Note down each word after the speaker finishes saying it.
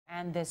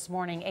And this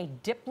morning, a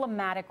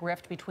diplomatic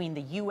rift between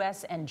the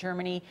U.S. and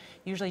Germany,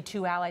 usually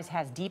two allies,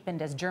 has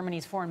deepened as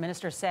Germany's foreign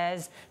minister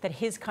says that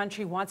his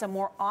country wants a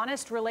more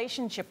honest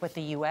relationship with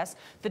the U.S.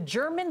 The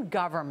German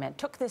government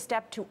took this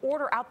step to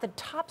order out the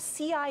top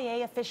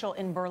CIA official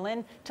in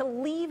Berlin to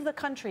leave the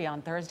country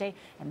on Thursday,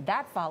 and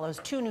that follows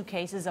two new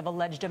cases of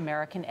alleged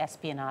American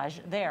espionage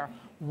there.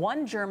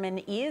 One German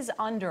is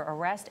under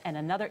arrest and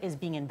another is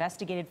being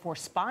investigated for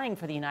spying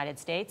for the United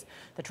States.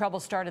 The trouble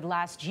started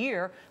last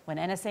year when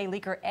NSA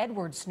leaker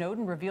Edward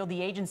Snowden revealed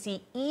the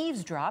agency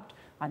eavesdropped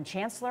on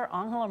Chancellor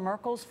Angela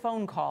Merkel's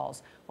phone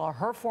calls, while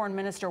her foreign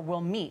minister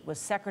will meet with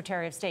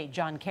Secretary of State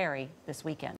John Kerry this weekend.